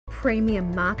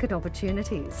premium market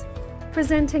opportunities,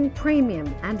 presenting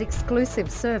premium and exclusive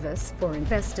service for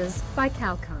investors by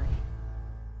Kalkine.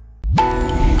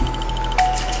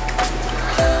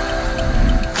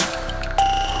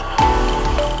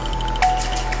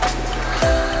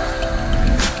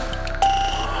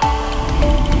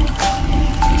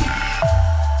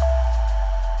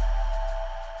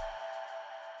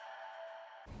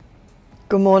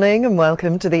 Good morning and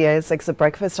welcome to the ASX at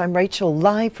Breakfast. I'm Rachel,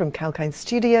 live from Kalkine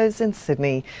Studios in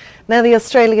Sydney. Now, the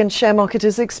Australian share market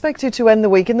is expected to end the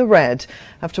week in the red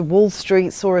after Wall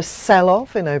Street saw a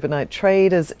sell-off in overnight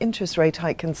trade as interest rate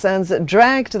hike concerns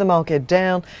dragged the market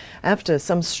down after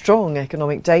some strong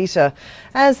economic data.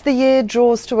 As the year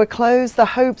draws to a close, the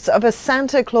hopes of a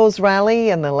Santa Claus rally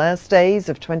in the last days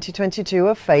of 2022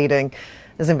 are fading,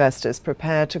 as investors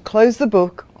prepare to close the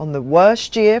book on the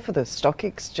worst year for the stock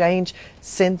exchange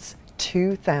since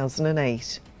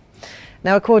 2008.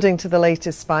 Now, according to the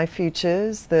latest SPI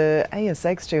futures, the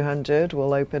ASX 200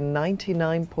 will open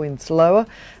 99 points lower.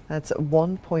 That's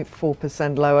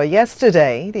 1.4% lower.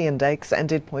 Yesterday, the index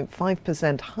ended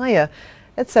 0.5% higher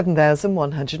at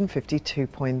 7,152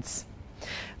 points.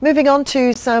 Moving on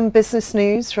to some business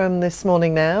news from this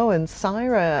morning now, and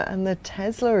Syrah and the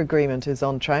Tesla agreement is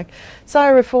on track.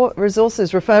 Syrah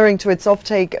Resources referring to its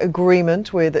offtake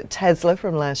agreement with Tesla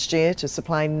from last year to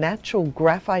supply natural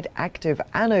graphite active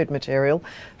anode material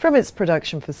from its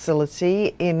production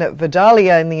facility in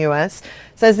Vidalia in the US,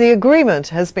 says the agreement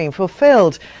has been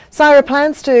fulfilled. Syrah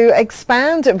plans to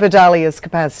expand Vidalia's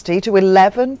capacity to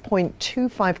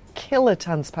 11.25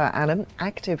 kilotons per annum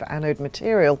active anode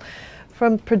material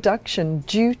from production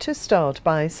due to start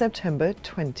by September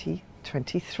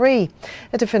 2023.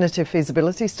 A definitive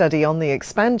feasibility study on the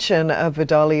expansion of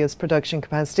Vidalia's production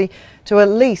capacity to at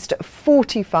least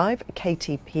 45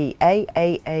 KTPA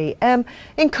AAM,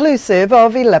 inclusive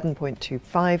of 11.25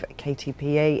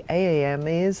 KTPA AAM,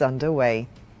 is underway.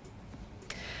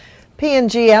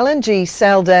 PNG LNG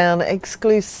sell-down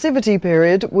exclusivity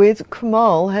period with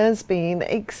Kumul has been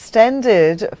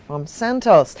extended from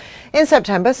Santos. In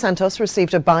September, Santos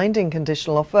received a binding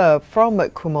conditional offer from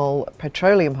Kumul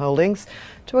Petroleum Holdings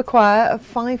to acquire a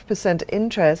 5%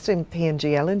 interest in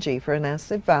PNG LNG for an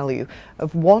asset value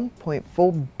of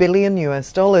 $1.4 billion.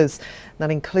 That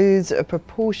includes a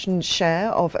proportionate share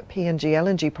of PNG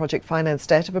LNG project finance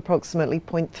debt of approximately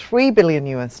 $0.3 billion.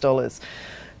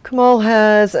 Kumul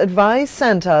has advised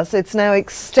Santos it's now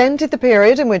extended the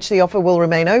period in which the offer will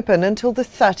remain open until the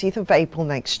 30th of April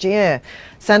next year.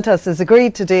 Santos has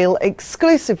agreed to deal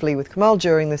exclusively with Kumul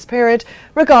during this period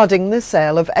regarding the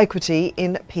sale of equity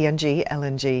in PNG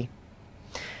LNG.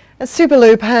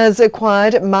 Superloop has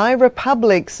acquired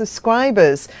MyRepublic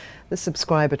subscribers. The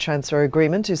subscriber transfer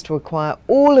agreement is to acquire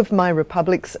all of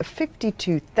MyRepublic's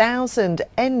 52,000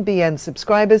 NBN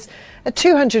subscribers at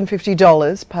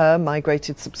 $250 per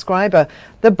migrated subscriber.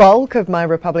 The bulk of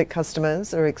MyRepublic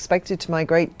customers are expected to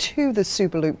migrate to the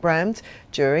Superloop brand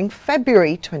during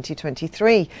February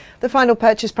 2023. The final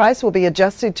purchase price will be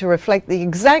adjusted to reflect the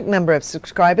exact number of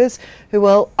subscribers who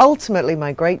will ultimately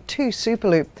migrate to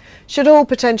Superloop. Should all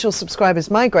potential subscribers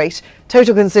migrate,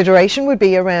 total consideration would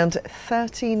be around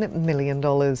 $13 million.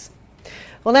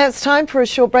 Well, now it's time for a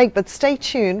short break, but stay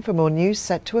tuned for more news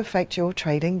set to affect your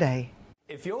trading day.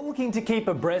 If you're looking to keep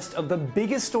abreast of the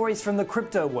biggest stories from the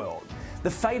crypto world,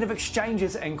 the fate of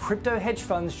exchanges and crypto hedge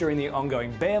funds during the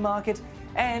ongoing bear market,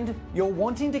 and you're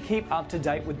wanting to keep up to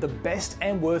date with the best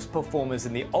and worst performers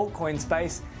in the altcoin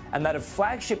space and that of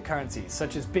flagship currencies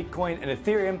such as Bitcoin and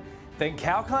Ethereum, then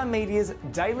Kalkine Media's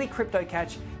Daily Crypto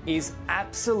Catch is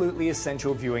absolutely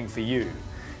essential viewing for you.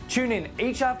 Tune in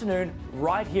each afternoon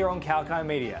right here on Kalkine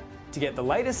Media to get the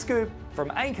latest scoop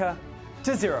from Anchor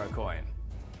to Zerocoin.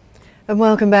 And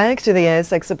welcome back to the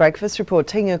ASX at Breakfast report,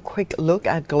 taking a quick look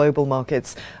at global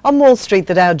markets. On Wall Street,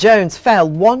 the Dow Jones fell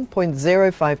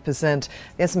 1.05%,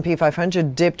 the S&P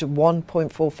 500 dipped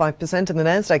 1.45%, and the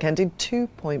Nasdaq ended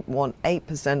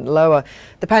 2.18% lower.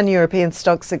 The Pan-European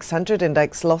Stock 600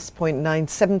 index lost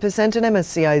 0.97%, and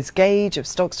MSCI's gauge of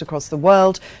stocks across the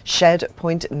world shed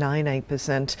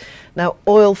 0.98%. Now,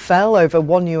 oil fell over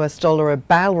 $1 a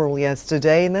barrel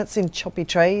yesterday, and that's in choppy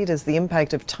trade as the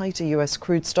impact of tighter US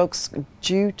crude stocks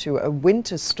due to a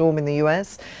winter storm in the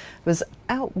US was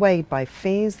outweighed by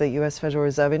fears that US Federal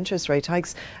Reserve interest rate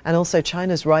hikes and also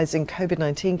China's rising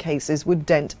COVID-19 cases would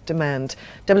dent demand.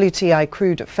 WTI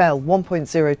crude fell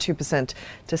 1.02%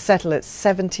 to settle at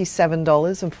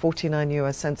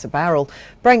 $77.49 a barrel.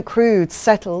 Brent crude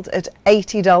settled at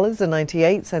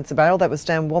 $80.98 a barrel. That was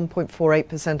down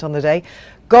 1.48% on the day.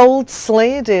 Gold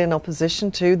slid in opposition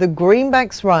to the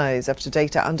greenback's rise after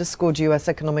data underscored US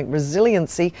economic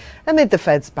resiliency amid the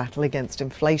Fed's battle against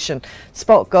inflation.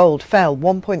 Spot gold fell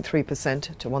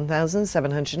 1.3% to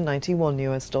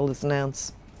 $1,791 an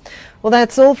ounce. Well,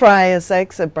 that's all for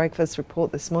ASX at Breakfast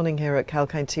Report this morning here at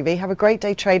Kalkine TV. Have a great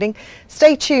day trading.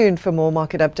 Stay tuned for more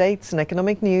market updates and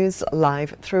economic news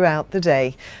live throughout the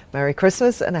day. Merry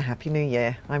Christmas and a Happy New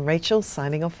Year. I'm Rachel,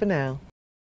 signing off for now.